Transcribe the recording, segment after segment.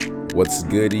What's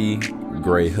goody?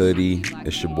 Gray hoodie.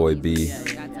 It's your boy B,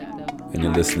 and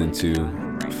you're listening to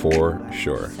For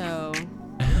Sure. So,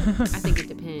 I think it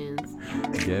depends.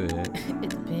 Get it? It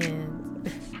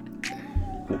depends.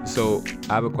 So,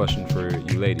 I have a question for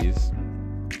you ladies.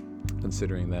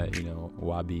 Considering that,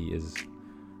 Wabi is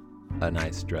a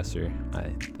nice dresser, I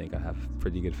think I have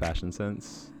pretty good fashion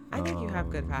sense. I think you have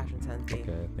good fashion sense, B.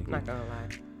 Okay, thank you. Not gonna lie.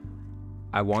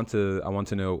 I want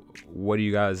to know, what do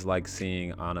you guys like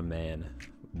seeing on a man,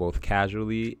 both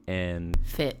casually and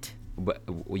Fit. but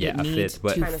It a needs fit,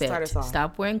 but to Trying to start fit. us off.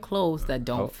 Stop wearing clothes that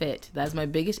don't Oh. fit. That's my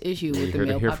biggest issue You with the heard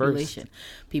it male here first. population.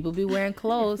 People be wearing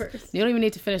clothes. You don't even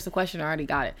need to finish the question. I already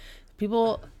got it.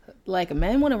 People, like,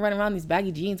 men want to run around these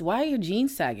baggy jeans. Why are your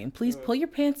jeans sagging? Please pull your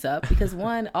pants up because,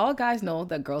 one, all guys know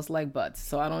that girls like butts.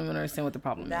 So I don't even understand what the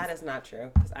problem That is. is not true,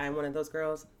 because I'm one of those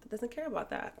girls that doesn't care about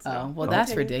that. So. Oh, well, Okay.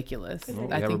 that's ridiculous.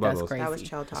 Well, I yeah, think that's rebuttals. crazy. That was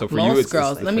chill talk. So for you, Most it's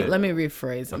girls, the let me fit.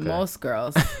 rephrase. Okay. Most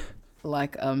girls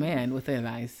like a man with a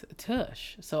nice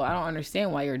tush. So I don't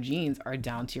understand why your jeans are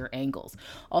down to your ankles.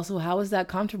 Also, how is that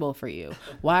comfortable for you?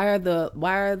 Why are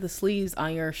the sleeves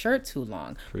on your shirt too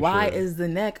long? Why sure. is the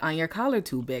neck on your collar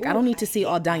too big? I don't need to see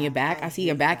all down your back. I see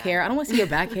your back hair. I don't want to see your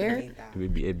back hair.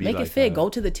 it'd be Make like it fit. that. Go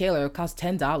to the tailor. It costs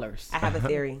 $10. I have a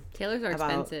theory. Tailors are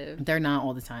About- expensive. They're not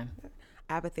all the time.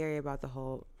 I have a theory about the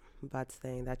whole butts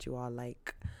thing that you all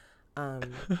like.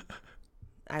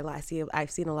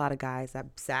 I've seen a lot of guys that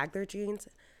sag their jeans.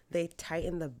 They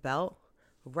tighten the belt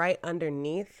right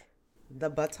underneath the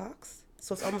buttocks,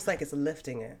 so it's almost like it's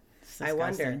lifting it. I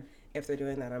wonder disgusting. if they're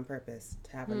doing that on purpose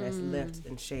to have a nice lift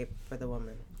and shape for the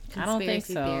woman. I don't think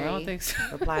Conspiracy so. I don't theory. think so.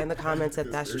 Reply in the comments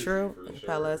if that's true,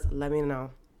 fellas. Let me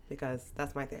know, because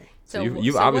that's my theory. So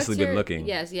you've obviously what's been your- looking.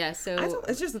 Yes. So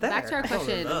It's just there. back to our I don't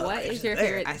question: look. what It's is your there.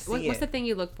 favorite? I see What's it. the thing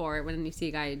you look for when you see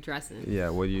a guy dressing? Yeah,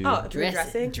 what do you? Oh,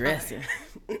 dressing. Dressing.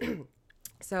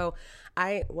 So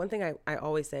one thing I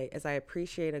always say is I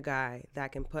appreciate a guy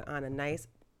that can put on a nice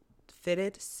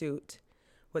fitted suit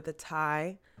with a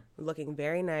tie, looking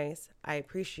very nice. I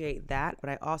appreciate that, but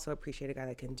I also appreciate a guy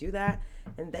that can do that.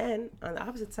 And then on the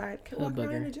opposite side, can walk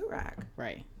around in booger. a do-rag.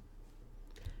 Right.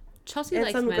 Chelsea And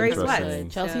likes some men great from sweats.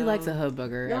 hood, Chelsea so- likes a hood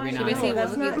booger No, every I now She know, and basically then. that's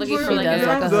was not looking true. for like She does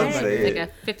like a hood like booger. a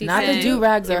 50 Not the Cent,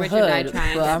 do-rags are Rich and Die hood,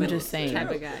 Trying but I'm type just of- saying. type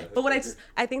of guy. But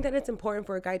I think that it's important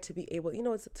for a guy to be able,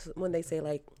 it's when they say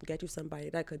like, get you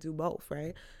somebody that could do both,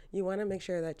 right? You want to make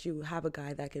sure that you have a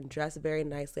guy that can dress very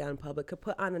nicely out in public, could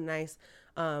put on a nice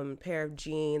pair of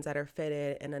jeans that are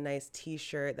fitted and a nice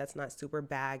t-shirt that's not super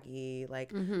baggy,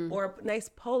 like, or a nice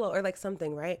polo or like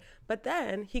something, right? But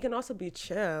then he can also be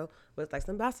chill with like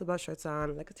some basketball shirts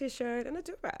on, like a t-shirt and a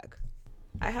do-rag.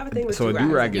 I have a thing with So a do-rags.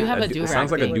 do-rag. You have a It do-rag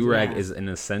sounds like a thing. do-rag Yeah. is an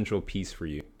essential piece for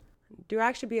you.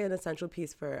 Do-rag should be an essential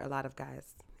piece for a lot of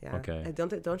guys. Yeah. Okay. And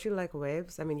don't you like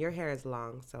waves? I mean, your hair is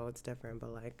long, so it's different, but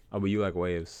like. Oh, but you like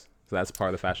waves, so that's part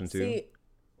of the fashion too. See,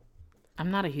 I'm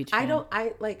not a huge fan.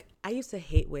 I used to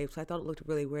hate waves. So I thought it looked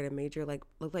really weird. It made your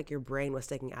looked like your brain was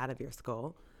sticking out of your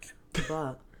skull.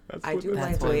 But I do That's like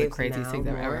one of the waves craziest now things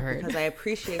I've ever more heard. because I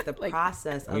appreciate the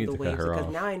process We need of the to cut waves, her because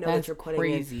off. now I know That's that you're putting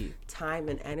crazy. in time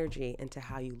and energy into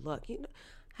how you look.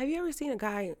 Have you ever seen a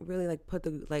guy really like put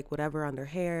the whatever on their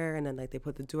hair and then like they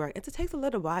put the do-rag? It takes a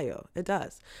little while. It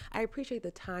does. I appreciate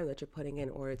the time that you're putting in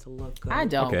order to look good. I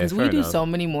don't, Okay, because we fair do enough. so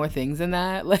many more things than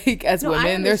that. Like, as No, I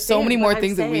women, there's so understand, many but more I'm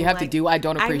things that we saying, have to like, do. I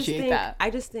don't I just appreciate think- that. I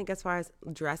just think as far as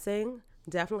dressing,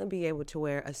 definitely be able to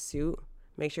wear a suit,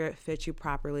 make sure it fits you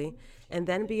properly, and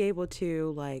then be able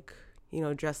to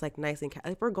dress like nice and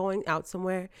if we're going out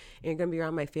somewhere and you're gonna be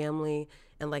around my family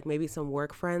and like maybe some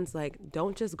work friends, like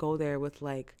don't just go there with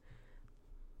like,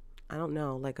 I don't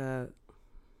know, like a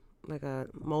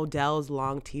Modell's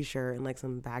long t-shirt and like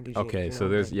some baggy jeans. Okay,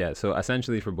 so so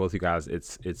essentially for both you guys,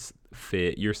 it's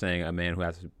fit. You're saying a man who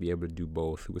has to be able to do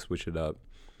both, who will switch it up.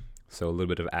 So a little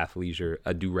bit of athleisure,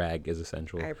 a do-rag is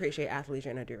essential. I appreciate athleisure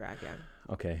and a do-rag, yeah.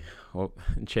 Okay, well,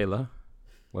 Chayla,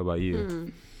 what about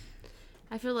you?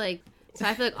 I feel like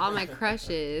all my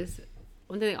crushes,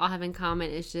 one thing they all have in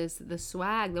common is just the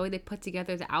swag, the way they put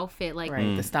together the outfit, like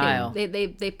Right, the style. They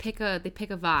pick a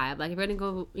vibe. Like if you're gonna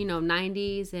go,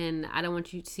 90s, and I don't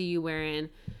want you to see you wearing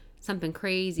something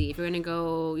crazy. If you're gonna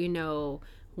go,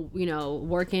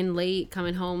 working late,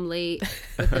 coming home late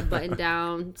with the button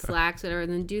down slacks, whatever,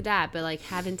 then do that. But like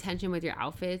have intention with your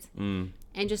outfits and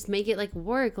just make it like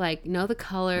work. Like know the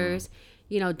colors.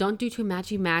 don't do too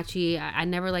matchy. I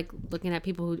never like looking at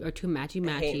people who are too matchy.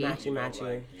 Hate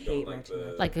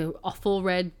matchy. Like a full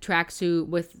red tracksuit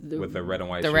with the red and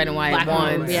white. The red and white black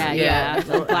ones. Yeah.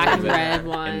 The black and red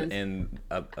ones. And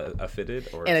a fitted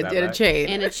or And a chain.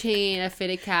 And a chain, a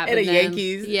fitted cap. And a then,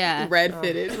 Yankees. Yeah. Red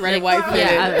fitted. Red and white fitted.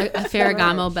 Yeah, a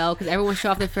Ferragamo belt, because everyone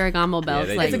show off their Ferragamo belts.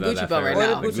 they like do love Gucci that belt right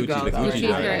Ferragamo. now. The Gucci belt. Gucci Gucci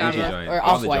joint, Ferragamo. Gucci joint. Or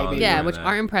All the Off-White, Johns maybe. yeah, doing which that.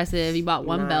 are impressive. You bought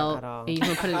one Not belt at all. and you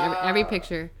can put it in every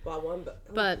picture.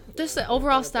 But just the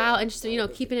overall style and just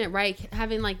keeping it right,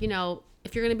 having like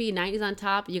if you're gonna be 90s on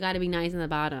top, you got to be 90s on the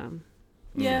bottom.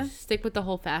 Yeah. Stick with the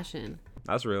whole fashion.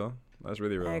 That's real. That's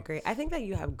really real. I agree. I think that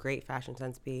you have great fashion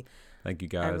sense, B. Thank you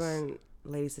guys. Everyone,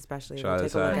 ladies especially, Should I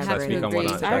take a look at have to speak on agree.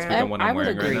 what I'm would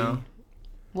wearing right agree. now?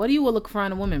 What do you look for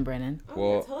in a woman, Brennan?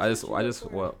 Well, I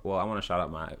want to shout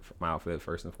out my outfit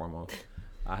first and foremost.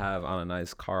 I have on a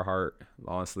nice Carhartt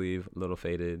long sleeve, little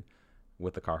faded,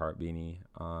 with the Carhartt beanie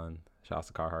on. Shouts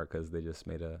to Carhartt because they just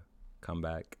made a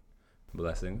comeback.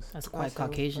 Blessings. That's quite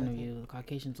Caucasian of you.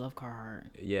 Caucasians love Carhartt.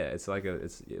 Yeah, it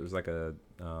was like a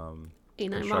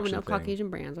Ain't nothing wrong with no Caucasian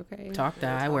brands, okay? Talk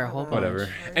that. I wear a whole bunch. whatever.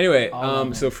 Anyway,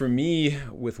 All so for me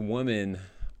with women,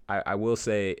 I will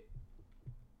say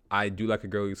I do like a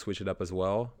girl who switch it up as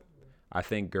well. I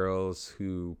think girls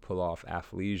who pull off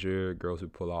athleisure, girls who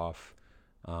pull off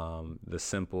the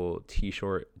simple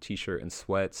t-shirt and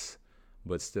sweats,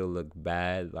 but still look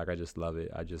bad. Like I just love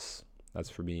it. That's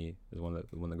for me is one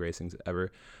of the greatest things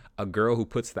ever. A girl who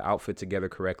puts the outfit together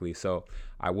correctly. So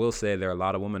I will say there are a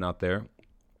lot of women out there.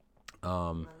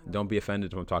 Don't be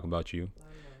offended if I'm talking about you.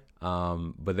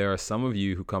 But there are some of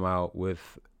you who come out with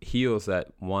heels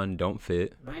that don't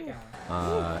fit.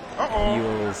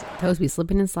 Heels. Toes be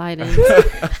slipping and sliding.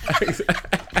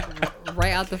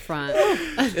 Right out the front.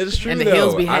 It's true And the though.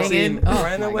 heels be I've hanging. seen- Oh,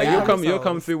 Right in the my way God. you'll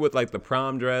come through with like the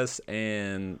prom dress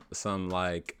and some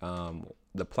like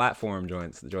the platform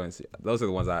joints. Those are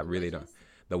the ones I really don't.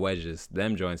 The wedges,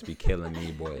 them joints be killing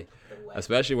me, boy.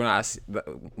 Especially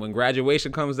when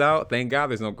graduation comes out. Thank God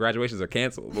there's no graduations are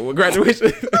canceled. But when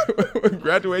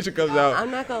graduation comes out,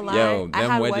 I'm not gonna lie. yo, I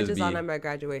them had wedges wedges be. on at my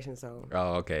graduation, so.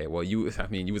 Oh, okay. Well, you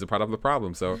was a part of the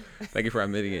problem, so thank you for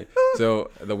admitting it.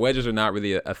 So the wedges are not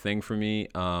really a thing for me.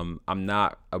 I'm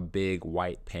not a big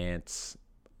white pants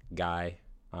guy.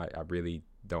 I really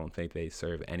don't think they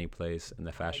serve any place in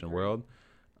the fashion world.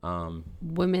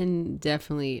 Women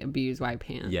definitely abuse white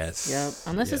pants. Yes.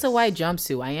 Yep. Unless it's yes. a white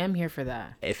jumpsuit, I am here for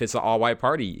that. If it's an all white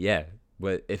party, yeah.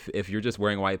 But if you're just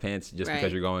wearing white pants just because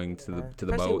Right. you're going to the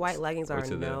Especially boat, white leggings or are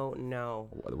to the- no.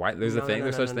 White. There's a thing.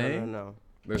 There's such thing. No.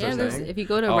 There's Yeah, such thing. if you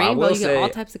go to Oh, I Rainbow, will you get all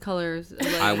say- types of colors. Like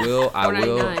I will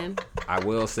 $4.99. I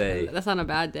will say That's on a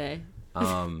bad day.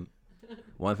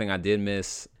 one thing I did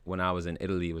miss when I was in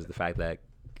Italy was the fact that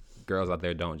girls out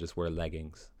there don't just wear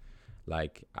leggings. They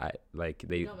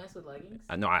don't mess with leggings?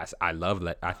 I love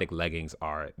I think leggings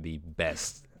are the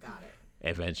best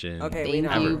invention. Okay, Thank we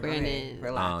know. you, Okay, Brandon.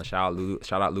 relax. Shout out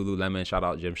Lululemon, shout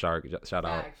out Gymshark, shout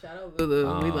out Shout out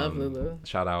Lulu. We love Lulu.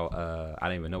 shout out I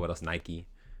don't even know what else, Nike.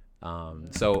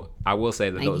 So I will say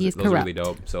that Nike those is are really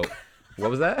corrupt. dope. So what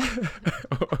was that?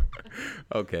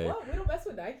 Okay. We don't mess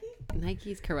with Nike?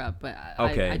 Nike's corrupt, but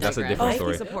Okay, I that's a digress. different Nike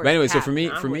story. supports But anyway, so Cat. for me,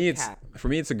 I'm with Cat.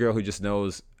 it's a girl who just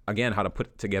knows again how to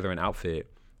put together an outfit.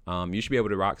 You should be able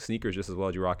to rock sneakers just as well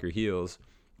as you rock your heels,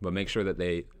 but make sure that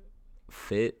they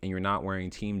fit and you're not wearing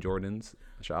Team Jordans.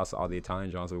 Shout out to all the Italian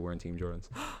Johns who are wearing Team Jordans.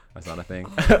 That's not a thing.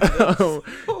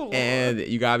 And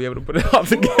you gotta be able to put it all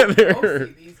together.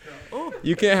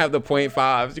 You can't have the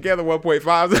 0.5s. You can't have the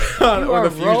 1.5s on, You or are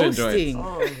the fusion roasting.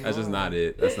 joints. That's just not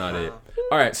it. That's not it.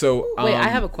 All right, so Wait, I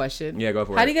have a question. yeah, go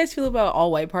for How it. do you guys feel about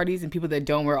all white parties and people that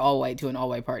don't wear all white to an all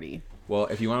white party? Well,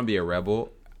 if you want to be a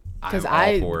rebel, Because I'm all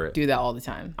I for it. do that all the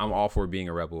time. I'm all for being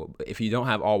a rebel. But if you don't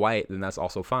have all white, then that's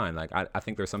also fine. Like I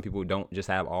think there's some people who don't just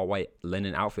have all white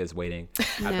linen outfits waiting at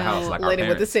the No. house, like our Lady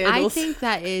with the parents. I sandals. think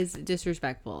that is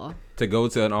disrespectful. To go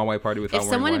to an all white party without If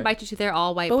wearing someone white. invites you to their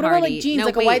all white But what party, about, like, jeans, no,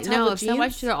 like a wait, white top no, with if someone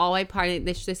invites jeans? you to their all white party,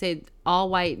 they should say all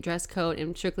white dress code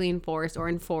and strictly enforced or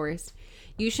enforced.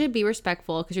 You should be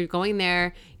respectful because you're going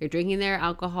there, you're drinking their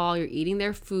alcohol, you're eating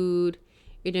their food,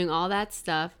 you're doing all that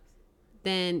stuff.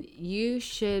 Then you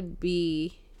should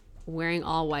be wearing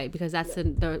all white because that's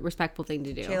the respectful thing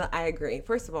to do. Kayla, I agree.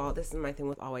 First of all, this is my thing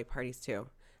with all white parties too.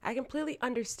 I completely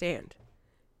understand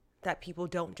that people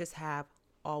don't just have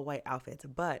all white outfits,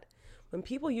 but when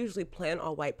people usually plan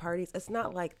all white parties, it's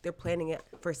not like they're planning it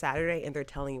for Saturday and they're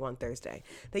telling you on Thursday.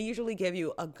 They usually give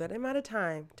you a good amount of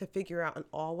time to figure out an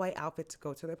all white outfit to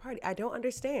go to their party. I don't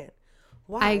understand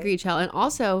why. I agree, Chell. And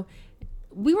also,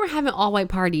 we were having all white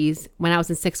parties when I was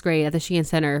in 6th grade at the Sheehan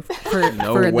Center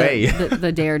for way.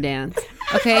 the Dare Dance.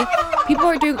 Okay, people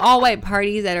are doing all white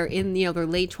parties that are in their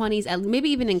late 20s, and maybe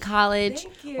even in college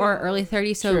or early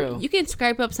 30s. So True. you can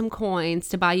scrape up some coins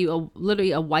to buy you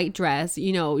literally a white dress.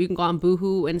 You can go on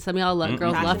Boohoo, and some of y'all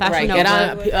girls love Fashion Right,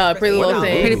 Nova. get on Pretty Little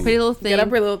Thing. Pretty Little Thing. Get on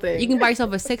Pretty Little Thing. You can buy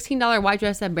yourself a $16 white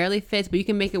dress that barely fits, but you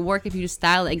can make it work if you just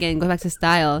style it again. Go back to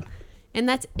style, and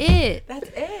that's it. That's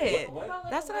it.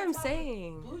 That's what I'm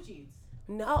saying. Blue jeans.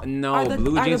 No,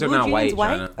 blue jeans are not white,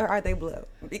 China. or are they blue?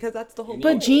 Because that's the whole.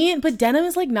 But denim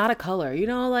is like not a color.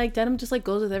 Like denim just like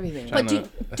goes with everything. But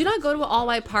do not go to an all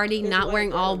white party not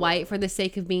wearing all white for the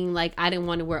sake of being like, I didn't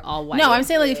want to wear all white. No, I'm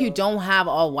saying like if you don't have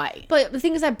all white, But the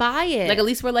thing is, I buy it. like at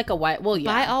least wear like a white. Well, yeah.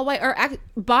 Buy all white or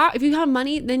borrow. If you have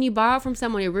money, then you borrow from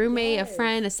someone, your roommate, a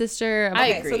friend, a sister. I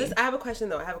Okay, agree. so I have a question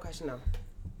though.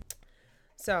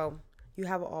 So you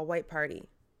have an all white party.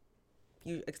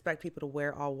 You expect people to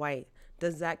wear all white.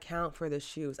 Does that count for the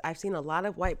shoes? I've seen a lot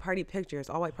of all white party pictures,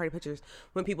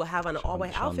 when people have on an all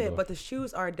white outfit, but the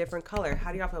shoes are a different color.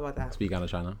 How do y'all feel about that? Speak out of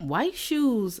China. White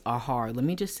shoes are hard. Let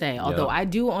me just say. Although I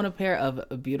do own a pair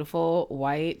of beautiful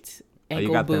white ankle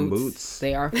you got boots. them boots?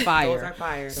 They are fire. Those are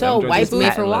fire. So Them white joints is boots made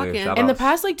for patent walking. leather. Shout in the outs.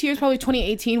 past like 2 years, probably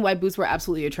 2018, white boots were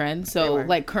absolutely a trend. So were.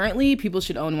 like currently, people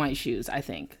should own white shoes. I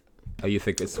think. Oh, you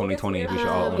think it's 2020? We should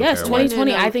all own Yes, a pair of white-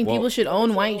 2020. No. I think Well- people should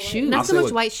own white shoes. Not I'll so say much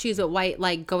what- white shoes, but white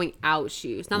like going out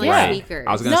shoes, not like Yeah. sneakers.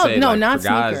 I was gonna No, say, no, like, not for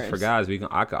guys. sneakers. For guys,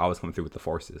 I could always come through with the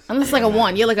forces. Unless like a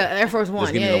one, like an Air Force One.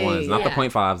 Just give me the ones, not the yeah.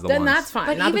 .5s. The Then ones. that's fine.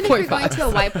 But not even the if you're going 0.5. to a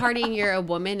white party and you're a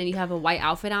woman and you have a white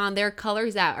outfit on, there are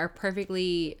colors that are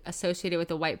perfectly associated with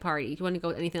the white party. If you want to go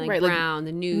with anything like Right, like brown,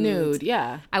 the nudes. nude,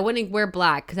 yeah. I wouldn't wear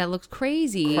black because that looks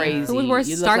crazy. Crazy. Who would wear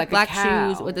You look stark like a black cow.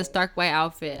 shoes with a stark white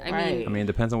outfit? I Right. mean, I mean, it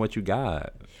depends on what you got.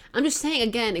 I'm just saying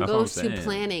again, it That's what I'm goes to saying.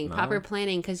 planning, No. proper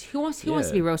planning. Because who wants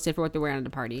to be roasted for what they're wearing at the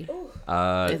party?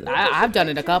 I've done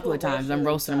it a couple of times. I'm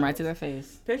roasting them right to their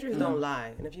face. Pictures don't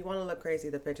lie, and if you want to look crazy,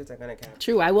 the pictures are gonna count.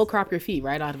 True, I will crop your feet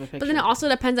right out of a picture. But then it also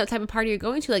depends on what type of party you're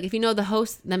going to. Like if you know the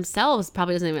host themselves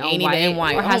probably doesn't even Ain't own even in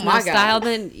white. or has Oh no my style, God.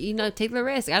 then take the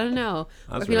risk. I don't know.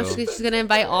 Or That's if you know real. she's gonna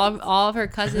invite all of her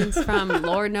cousins from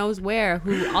Lord knows where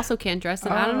who also can't dress,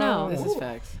 then I don't know. This is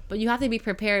facts. But you have to be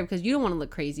prepared because you don't want to look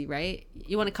crazy, right?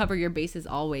 You want to cover your bases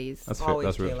always. That's Always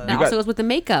that's real. J-Lo. You That got- also goes with the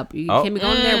makeup. You Oh. can't be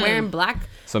going there wearing black.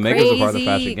 So makeup's a part of the crazy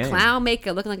fashion game. Clown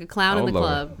makeup, looking like a clown in Oh, the Lord.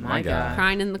 club, My God.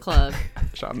 crying in the club.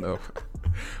 Shot no.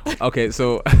 Okay,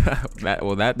 so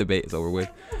that debate is over with.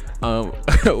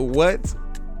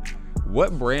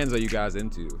 What brands are you guys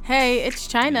into? Hey, it's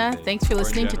China. Thanks for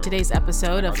listening to today's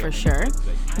episode of For Sure.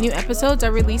 New episodes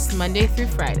are released Monday through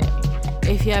Friday.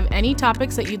 If you have any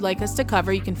topics that you'd like us to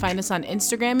cover, you can find us on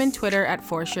Instagram and Twitter at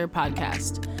For Sure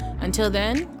Podcast. Until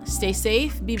then, stay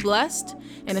safe, be blessed,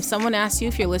 and if someone asks you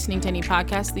if you're listening to any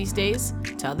podcasts these days,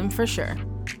 tell them For Sure.